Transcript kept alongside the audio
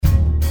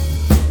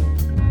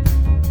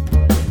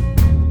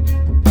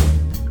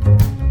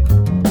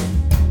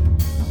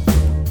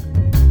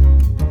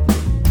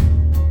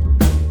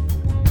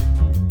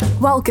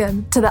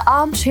Welcome to the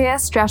Armchair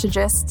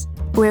Strategist,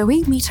 where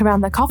we meet around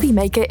the coffee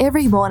maker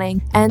every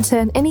morning and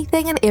turn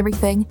anything and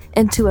everything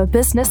into a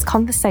business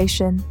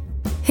conversation.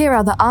 Here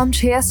are the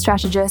Armchair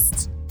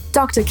Strategists,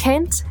 Dr.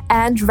 Kent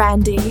and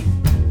Randy.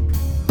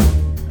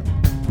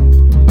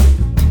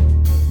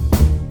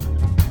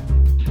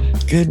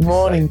 Good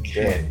morning,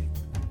 Kent.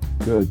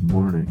 Good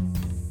morning.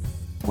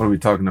 What are we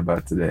talking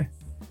about today?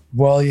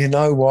 Well, you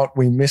know what?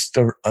 We missed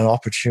an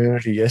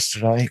opportunity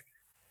yesterday.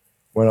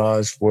 When I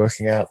was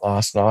working out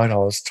last night, I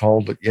was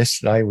told that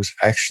yesterday was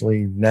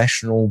actually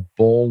National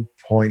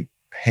Ballpoint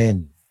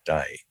Pen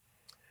Day.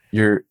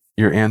 Your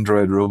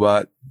android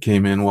robot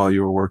came in while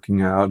you were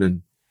working out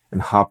and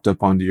hopped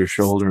up onto your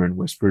shoulder and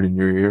whispered in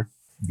your ear?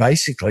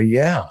 Basically,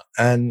 yeah.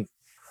 And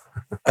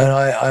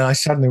I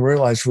suddenly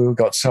realized we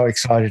got so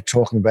excited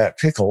talking about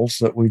pickles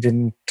that we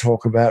didn't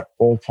talk about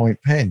ballpoint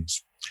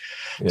pens.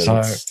 Yeah,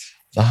 So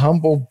the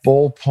humble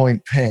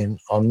ballpoint pen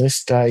on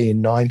this day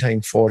in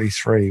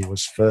 1943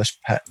 was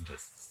first patented.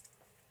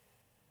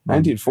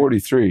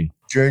 1943.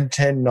 June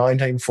 10,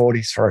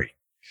 1943.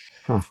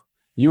 Huh.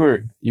 You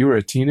were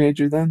a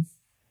teenager then?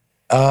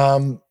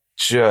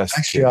 Just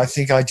Actually, I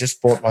think I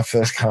just bought my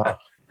first car.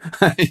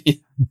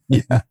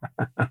 Yeah.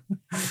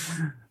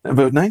 But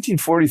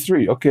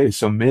 1943. Okay,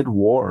 so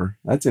mid-war.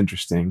 That's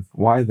interesting.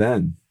 Why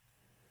then?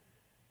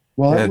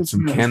 Well, had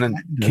some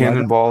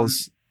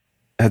cannonballs.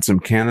 Had some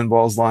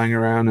cannonballs lying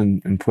around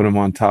and put them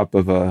on top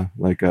of a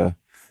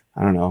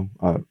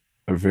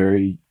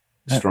very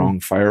strong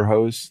fire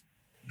hose.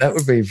 That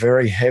would be a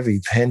very heavy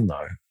pen,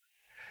 though.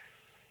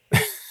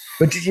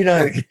 But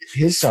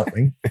here's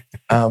something.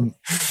 Must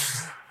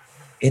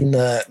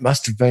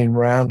have been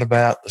round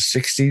about the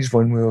 60s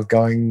when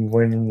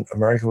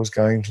America was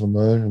going to the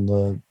moon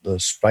and the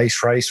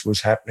space race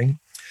was happening.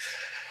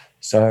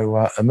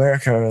 So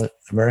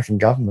American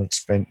government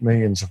spent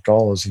millions of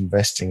dollars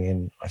investing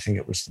in, I think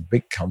it was the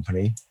big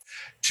company,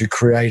 to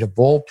create a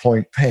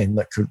ballpoint pen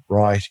that could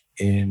write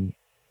in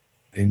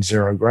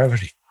zero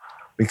gravity.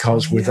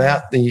 Because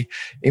without the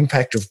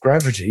impact of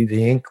gravity,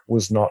 the ink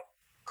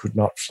could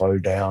not flow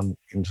down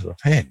into the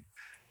pen.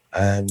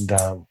 And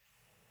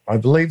I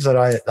believe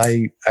that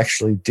they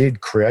actually did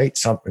create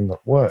something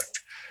that worked,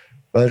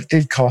 but it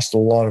did cost a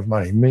lot of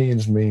money,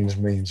 millions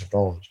of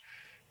dollars.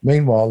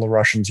 Meanwhile, the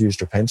Russians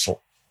used a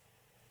pencil.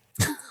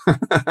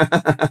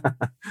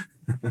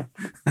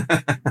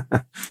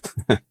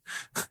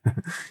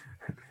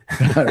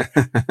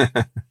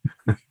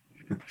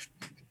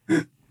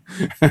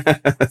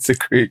 That's a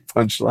great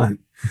punchline.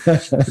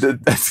 I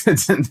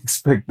didn't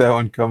expect that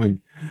one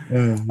coming.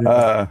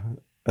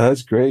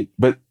 That's great.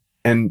 So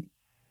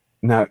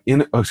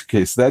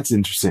that's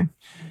interesting.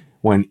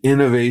 When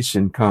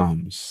innovation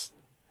comes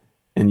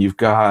and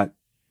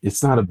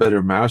it's not a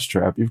better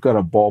mousetrap, you've got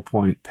a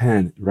ballpoint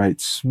pen, it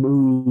writes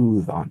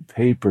smooth on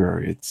paper.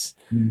 It's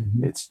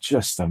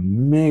just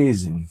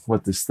amazing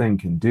what this thing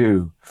can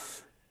do.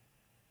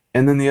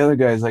 And then the other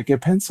guy's like, a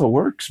pencil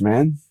works,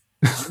 man.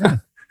 Yeah.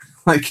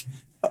 Like,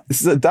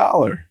 this is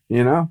 $1,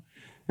 And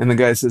the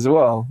guy says,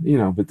 well,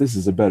 but this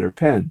is a better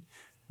pen.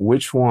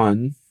 Which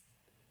one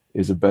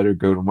is a better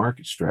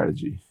go-to-market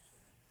strategy?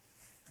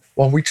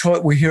 Well, we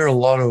hear a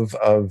lot of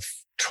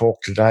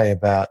talk today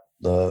about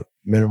the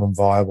minimum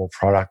viable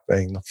product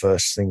being the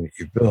first thing that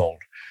you build.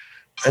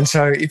 And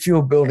so if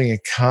you're building a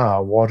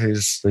car, what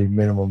is the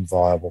minimum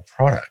viable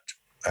product?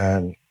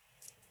 And,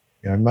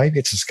 maybe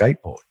it's a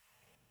skateboard.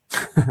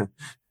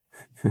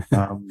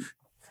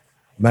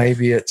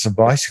 Maybe it's a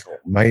bicycle.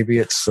 Maybe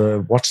it's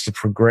what's the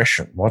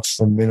progression? What's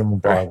the minimum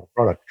viable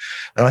product?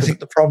 And I think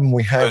the problem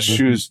we have...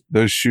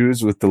 Those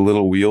shoes with the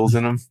little wheels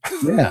in them?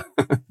 Yeah,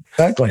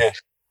 exactly. Yeah.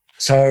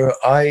 So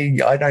I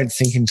don't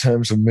think in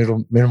terms of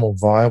minimal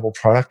viable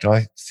product.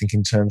 I think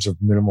in terms of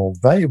minimal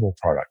valuable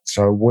product.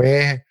 So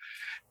where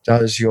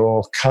does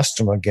your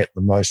customer get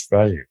the most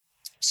value?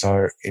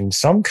 So in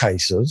some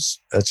cases,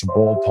 it's a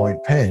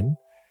ballpoint pen.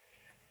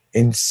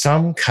 In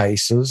some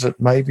cases, it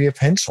may be a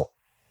pencil.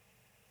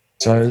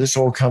 So this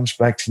all comes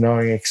back to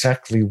knowing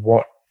exactly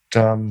what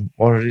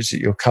it is that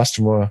your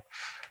customer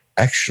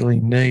actually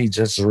needs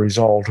as a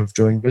result of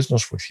doing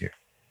business with you.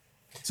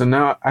 So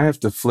now I have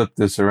to flip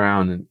this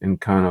around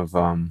and kind of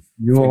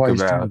think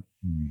about.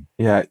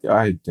 Yeah,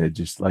 I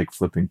just like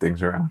flipping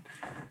things around.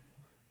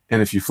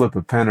 And if you flip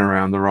a pen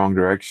around the wrong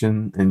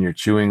direction and you're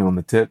chewing on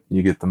the tip,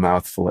 you get the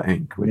mouth full of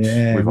ink, which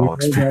we've all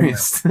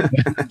experienced.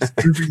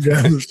 Dripping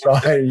down the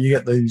side, you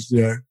get these,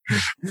 and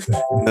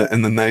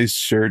the nice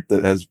shirt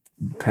that has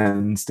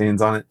pen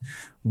stains on it.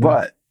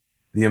 But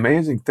the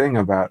amazing thing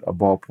about a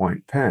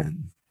ballpoint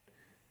pen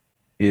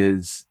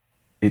is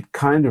it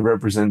kind of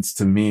represents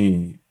to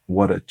me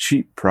what a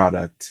cheap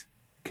product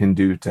can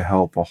do to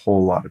help a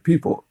whole lot of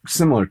people,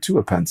 similar to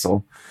a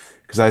pencil.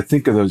 Because I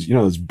think of those,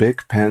 those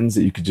Bic pens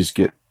that you could just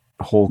get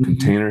whole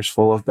containers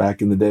full of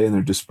back in the day, and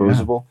they're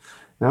disposable. Yeah.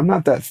 Now, I'm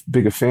not that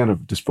big a fan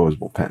of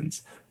disposable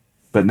pens.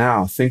 But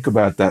now think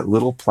about that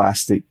little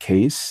plastic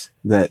case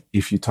that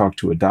if you talk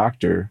to a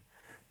doctor,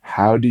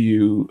 how do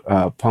you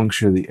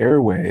puncture the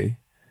airway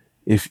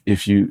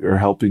if you are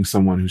helping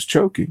someone who's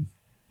choking?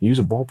 use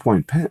a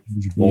ballpoint pen.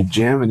 You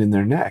jam it in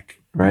their neck,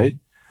 right?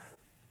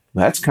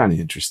 That's kind of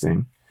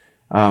interesting.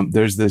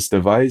 There's this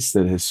device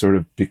that has sort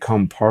of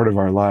become part of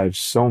our lives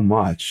so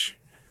much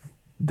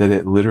that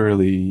it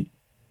literally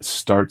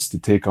starts to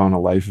take on a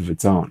life of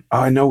its own.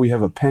 Oh, I know we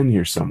have a pen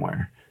here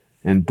somewhere,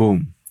 and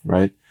boom,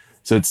 right?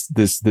 So it's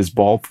this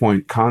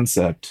ballpoint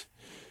concept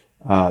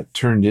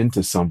turned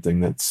into something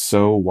that's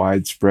so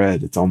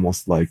widespread. It's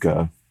almost like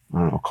a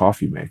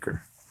coffee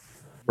maker.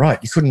 Right.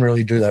 You couldn't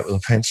really do that with a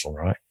pencil,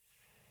 right?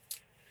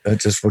 It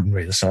just wouldn't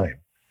be the same.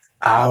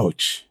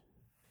 Ouch.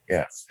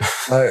 Yeah.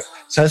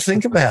 So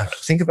think about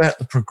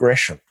the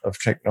progression of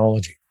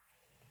technology.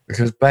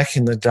 Because back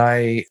in the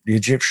day, the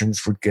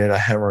Egyptians would get a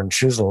hammer and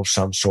chisel of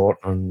some sort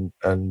and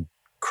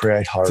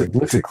create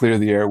hieroglyphics. To clear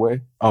the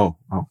airway? Oh.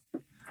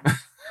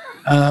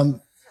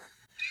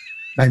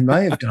 They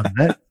may have done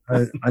that.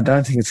 I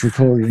don't think it's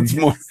recorded.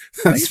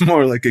 That's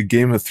more like a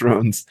Game of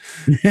Thrones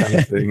kind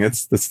of thing.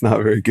 That's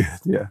not very good.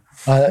 Yeah.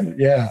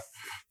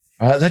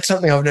 That's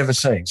something I've never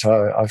seen.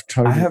 So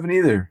I haven't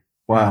either.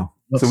 Wow.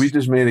 So we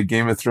just made a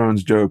Game of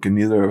Thrones joke and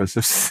neither of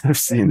us have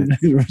seen it.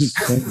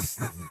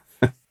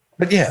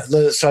 But yeah,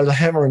 so the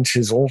hammer and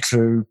chisel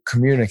to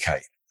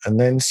communicate. And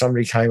then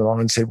somebody came along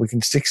and said, we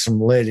can stick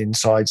some lead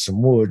inside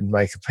some wood and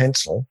make a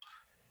pencil.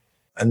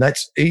 And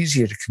that's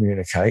easier to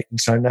communicate. And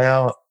so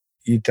now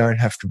you don't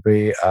have to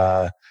be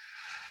a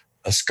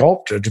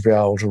sculptor to be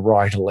able to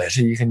write a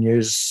letter. You can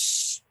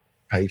use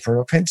paper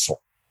and a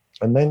pencil.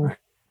 And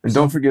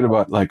don't forget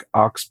about like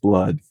ox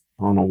blood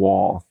on a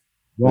wall.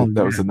 Well,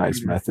 that was a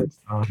nice method.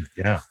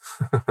 Yeah.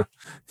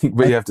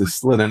 But you have to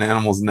slit an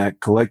animal's neck,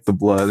 collect the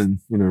blood, and,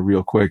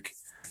 real quick,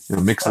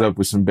 mix it up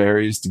with some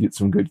berries to get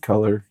some good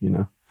color,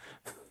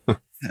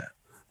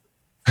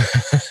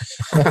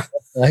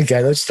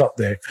 Okay, let's stop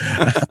there.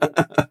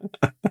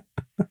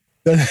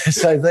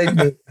 So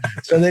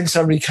then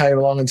somebody came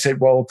along and said,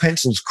 well, a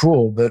pencil's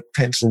cool, but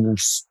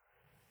pencils,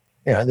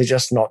 they're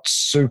just not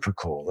super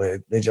cool.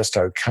 They're just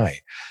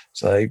okay.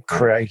 So they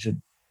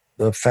created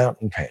the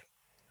fountain pen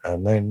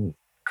and then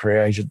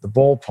created the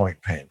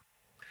ballpoint pen.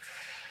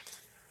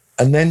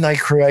 And then they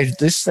created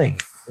this thing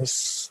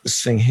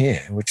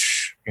here,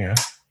 which,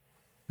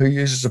 who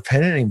uses a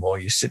pen anymore?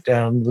 You sit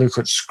down and look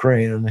at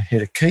screen and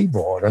hit a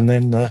keyboard. And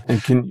then...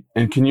 And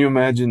can you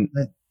imagine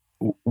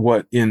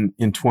what in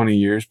 20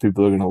 years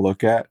people are going to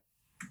look at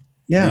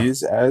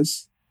these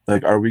as?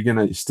 Like, are we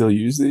going to still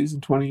use these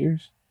in 20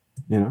 years?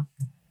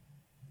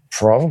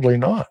 Probably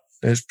not.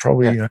 There's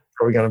probably going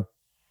to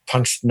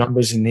punch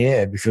numbers in the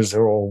air because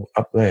they're all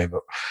up there.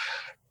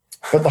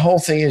 But the whole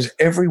thing is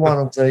every one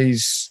of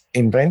these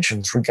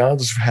inventions,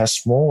 regardless of how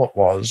small it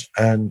was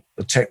and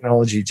the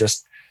technology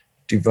just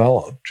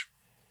developed,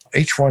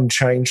 each one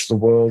changed the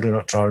world in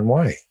its own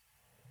way.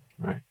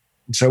 Right.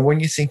 And so when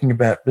you're thinking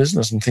about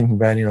business and thinking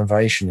about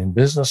innovation in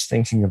business,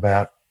 thinking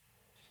about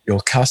your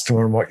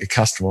customer and what your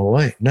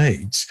customer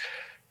needs,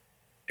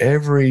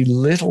 every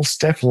little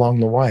step along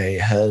the way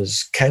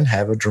can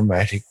have a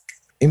dramatic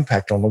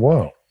impact on the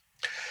world.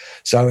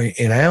 So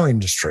in our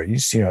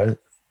industries,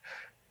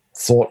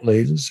 thought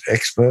leaders,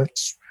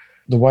 experts,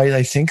 the way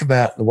we think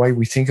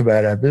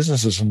about our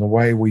businesses and the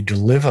way we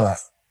deliver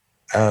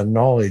our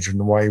knowledge and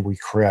the way we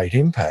create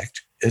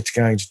impact, it's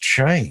going to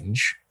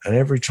change. And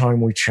every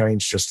time we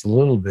change just a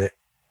little bit,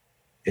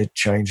 it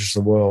changes the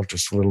world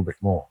just a little bit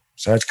more.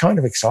 So it's kind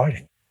of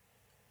exciting.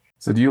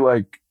 So do you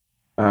like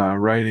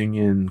writing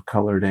in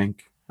colored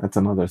ink? That's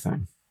another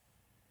thing.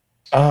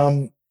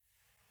 I'm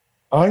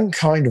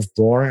kind of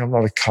boring. I'm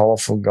not a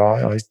colorful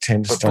guy. I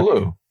tend to start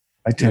blue.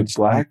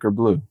 Black or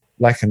blue?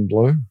 Black and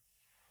blue.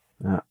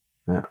 Yeah.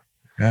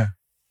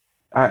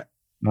 I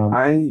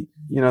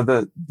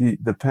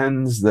the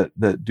pens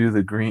that do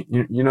the green,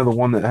 the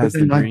one that has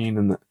the green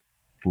and the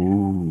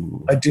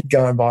ooh. I did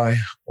go and buy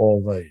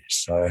all these.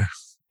 So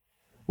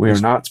we are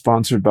not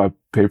sponsored by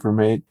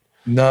Papermate.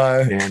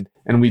 No.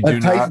 And we do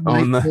not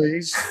own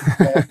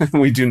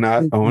we do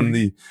not own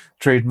the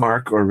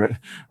trademark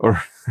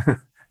or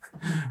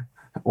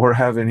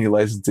have any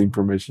licensing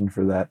permission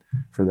for that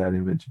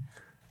image.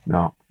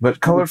 No,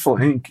 but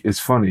colorful ink is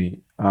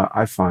funny,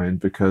 I find,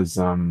 because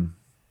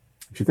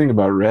if you think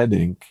about red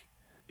ink,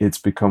 it's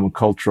become a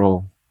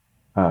cultural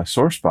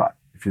sore spot,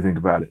 if you think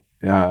about it.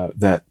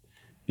 That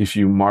if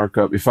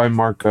I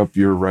mark up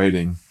your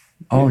writing.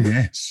 Oh,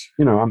 yes.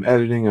 I'm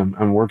editing,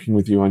 I'm working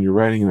with you on your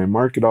writing, and I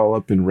mark it all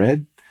up in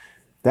red,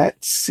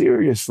 that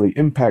seriously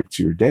impacts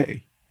your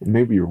day, and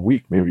maybe your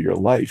week, maybe your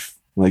life.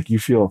 Like you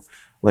feel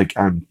like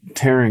I'm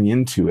tearing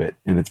into it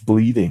and it's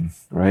bleeding,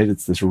 right?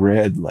 It's this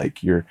red,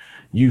 like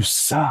you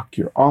suck,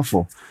 you're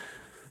awful.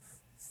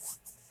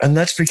 And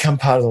that's become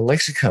part of the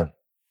lexicon.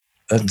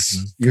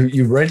 It's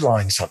you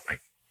redline something.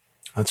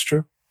 That's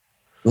true.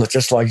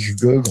 Just like you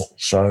Google.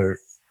 So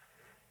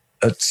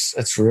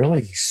it's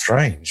really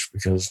strange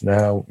because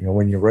now,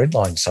 when you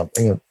redline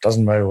something, it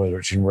doesn't matter whether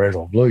it's in red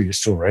or blue, you're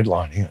still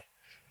redlining it.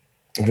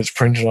 If it's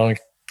printed on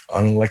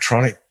an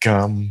electronic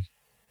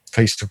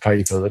piece of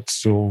paper, that's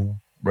still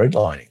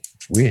redlining.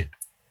 It's weird.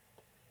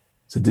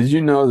 So did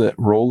you know that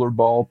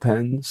rollerball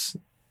pens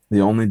the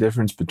only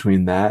difference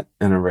between that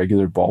and a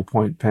regular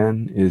ballpoint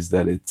pen is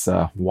that it's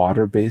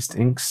water-based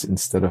inks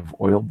instead of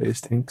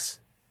oil-based inks.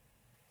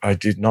 I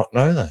did not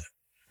know that.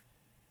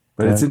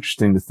 But it's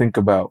interesting to think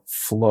about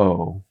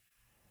flow,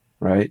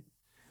 right?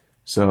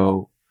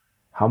 So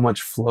how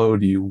much flow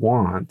do you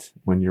want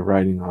when you're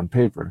writing on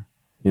paper?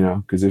 You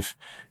know, because if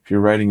you're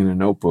writing in a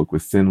notebook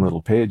with thin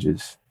little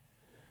pages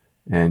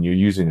and you're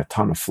using a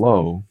ton of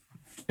flow,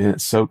 and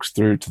it soaks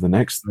through to the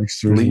next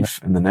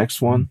leaf and the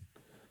next one.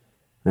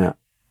 Yeah.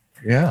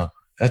 Yeah.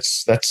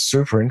 That's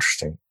super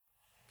interesting.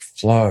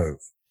 Flow,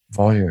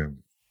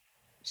 volume,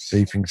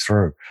 seeping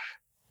through.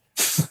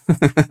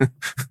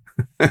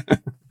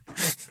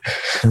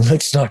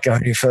 Let's not go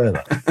any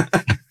further.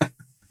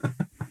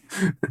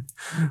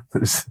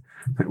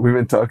 We've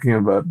been talking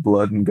about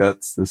blood and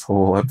guts this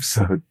whole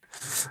episode,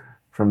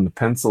 from the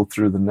pencil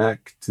through the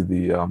neck to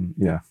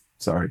the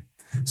sorry.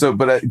 So,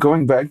 but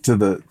going back to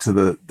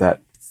that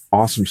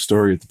awesome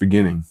story at the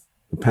beginning,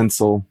 the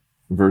pencil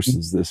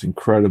versus this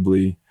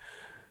incredibly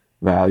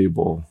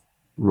valuable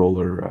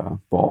roller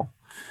ball.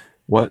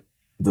 What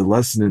the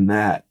lesson in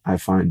that I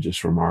find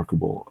just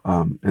remarkable,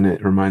 and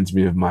it reminds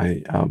me of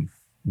my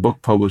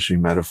book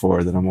publishing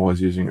metaphor that I'm always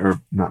using,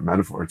 or not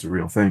metaphor, it's a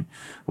real thing.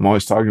 I'm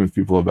always talking with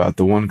people about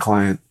the one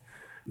client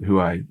who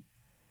I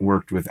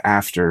worked with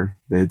after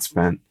they had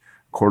spent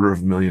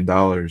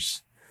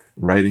 $250,000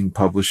 writing,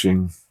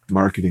 publishing,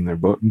 marketing their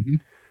book,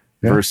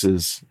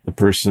 versus the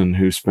person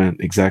who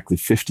spent exactly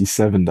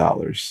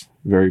 $57.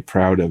 Very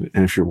proud of it.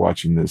 And if you're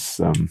watching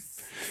this,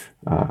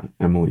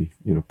 Emily,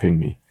 ping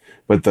me.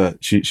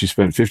 But she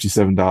spent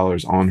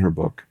 $57 on her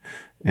book,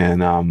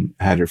 and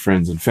had her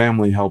friends and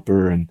family help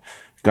her and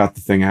got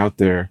the thing out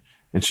there,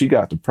 and she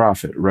got to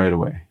profit right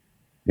away.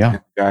 Yeah. And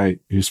the guy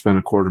who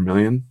spent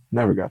 $250,000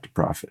 never got to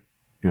profit.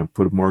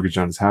 Put a mortgage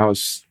on his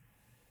house,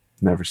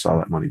 never saw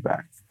that money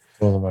back.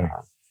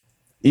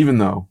 Even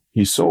though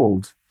he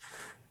sold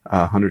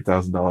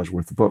 $100,000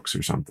 worth of books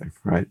or something,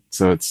 right?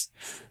 So it's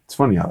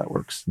funny how that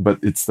works. But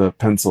it's the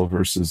pencil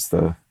versus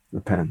the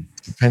pen.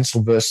 The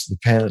pencil versus the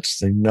pen. It's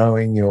the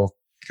knowing your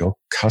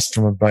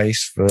customer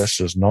base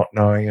versus not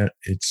knowing it.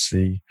 It's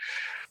the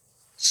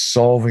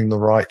solving the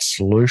right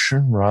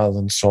solution rather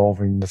than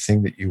solving the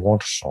thing that you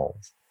want to solve.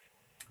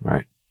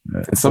 Right.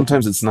 And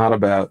sometimes it's not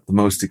about the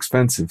most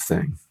expensive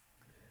thing.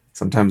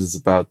 Sometimes it's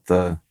about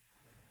the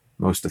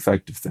most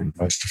effective thing.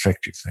 Most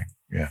effective thing.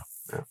 Yeah.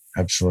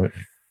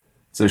 Absolutely.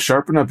 So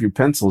sharpen up your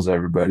pencils,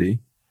 everybody.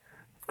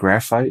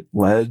 Graphite,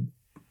 lead.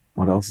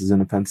 What else is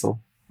in a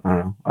pencil? I don't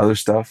know. Other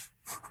stuff.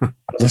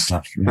 Other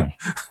stuff, yeah.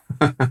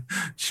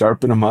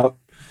 Sharpen them up.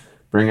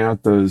 Bring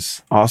out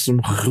those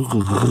awesome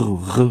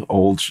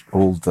old.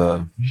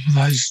 Those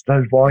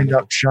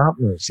wind-up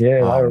sharpeners. Yeah.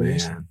 Oh,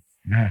 man.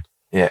 Yeah.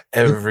 Yeah,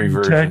 every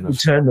version. You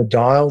turn the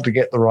dial to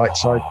get the right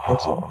size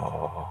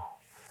pencil.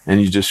 And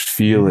you just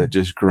feel it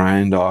just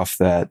grind off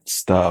that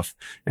stuff.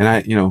 And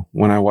I,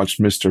 when I watched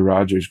Mr.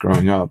 Rogers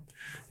growing up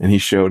and he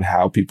showed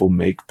how people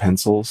make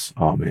pencils,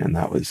 oh man,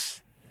 that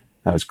was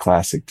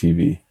classic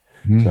TV.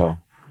 So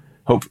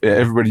hope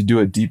everybody do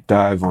a deep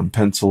dive on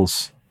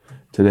pencils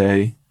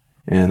today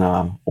and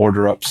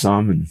order up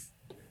some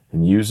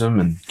and use them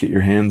and get your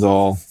hands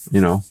all,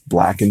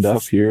 blackened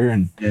up here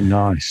and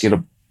nice.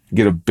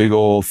 Get a big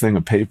old thing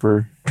of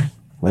paper,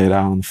 lay it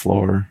out on the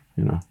floor,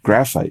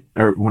 graphite,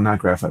 or well, not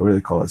graphite. What do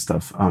they call that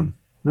stuff? No,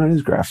 it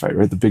is graphite,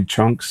 right? The big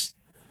chunks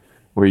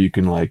where you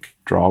can like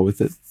draw with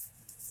it.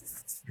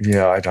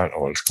 Yeah, I don't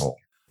know what it's called.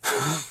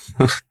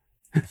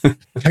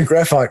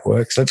 Graphite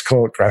works. Let's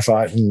call it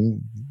graphite.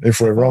 And if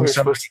we're wrong,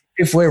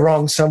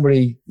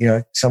 somebody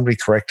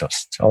correct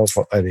us. Tell us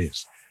what that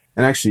is.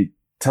 And actually,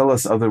 tell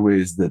us other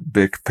ways that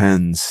Bic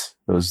pens,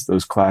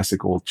 those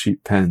classic old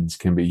cheap pens,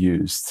 can be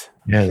used.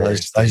 Yeah,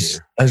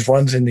 those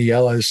ones in the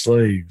yellow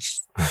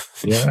sleeves.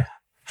 Yeah.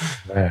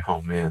 Yeah.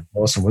 Oh man,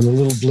 awesome, with a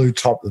little blue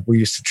top that we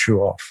used to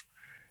chew off.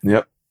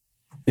 Yep.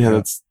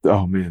 Yeah,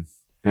 oh man.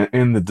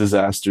 And the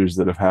disasters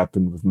that have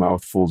happened with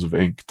mouthfuls of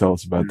ink. Tell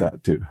us about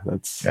that too.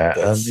 That's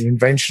the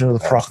invention of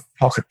the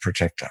pocket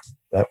protector.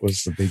 That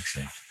was the big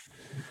thing.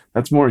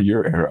 That's more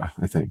your era,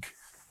 I think.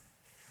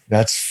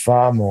 That's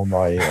far more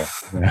my era.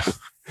 Yeah.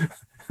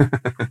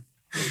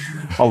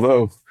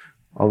 Although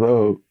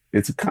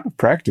it's a kind of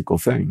practical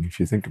thing if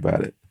you think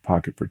about it,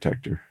 pocket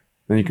protector.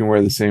 Then you can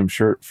wear the same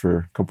shirt for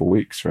a couple of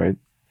weeks, right?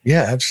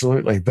 Yeah,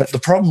 absolutely. But the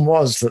problem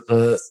was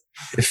that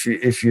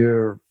if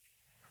your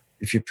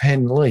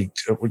pen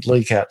leaked, it would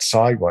leak out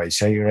sideways,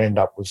 so you'd end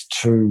up with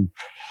two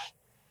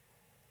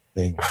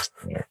things.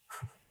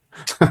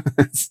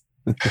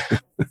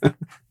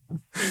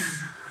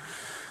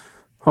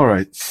 All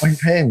right. Point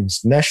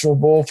pens. National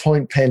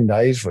Ballpoint Pen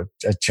Days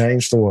have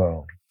changed the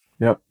world.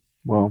 Yep.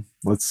 Well,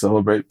 let's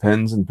celebrate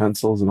pens and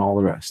pencils and all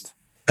the rest.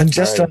 And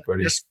just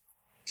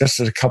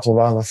a couple of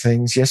other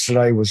things.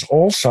 Yesterday was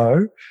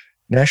also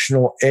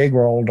National Egg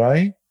Roll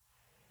Day.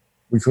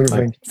 We could have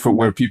been for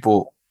where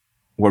people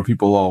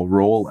all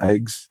roll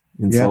eggs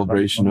in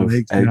celebration of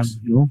eggs.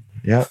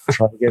 Yeah,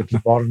 try to get the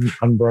bottom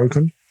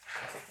unbroken.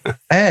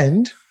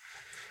 And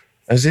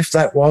as if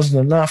that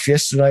wasn't enough,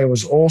 yesterday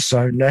was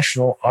also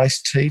National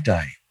Iced Tea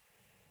Day.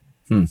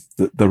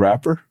 The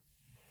rapper?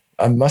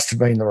 It must have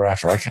been the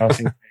rapper. I can't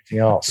think of anything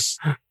else.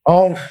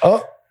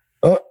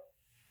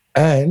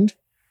 And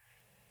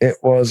it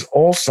was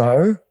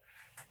also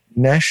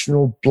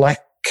National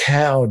Black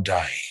Cow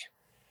Day.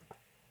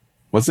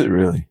 Was it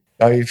really?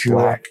 So if you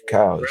Black were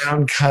cows.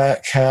 brown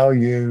cow,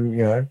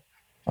 you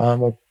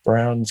Farmer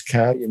Brown's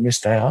cow, you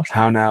missed out.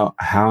 How now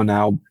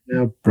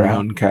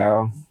brown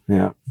cow?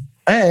 Yeah.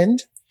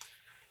 And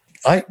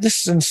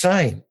this is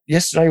insane.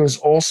 Yesterday was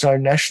also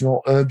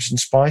National Herbs and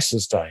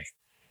Spices Day.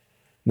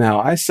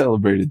 Now, I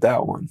celebrated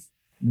that one.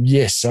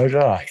 Yes, so did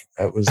I.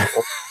 It was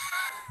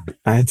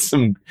I had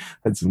some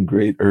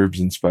great herbs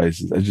and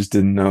spices. I just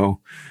didn't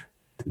know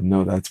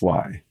that's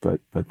why.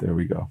 But there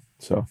we go.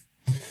 So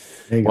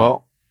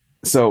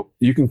so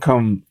you can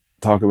come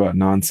talk about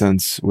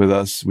nonsense with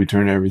us. We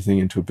turn everything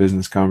into a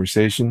business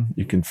conversation.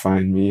 You can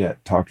find me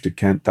at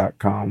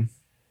talktokent.com.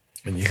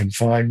 And you can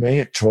find me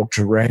at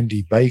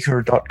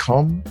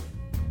talktorandybaker.com.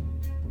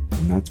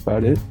 And that's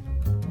about it.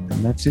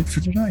 And that's it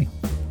for today.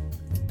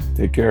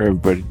 Take care,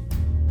 everybody.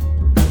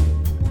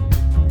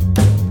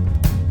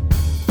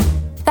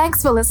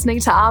 Thanks for listening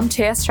to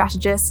Armchair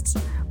Strategists.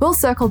 We'll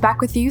circle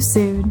back with you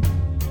soon.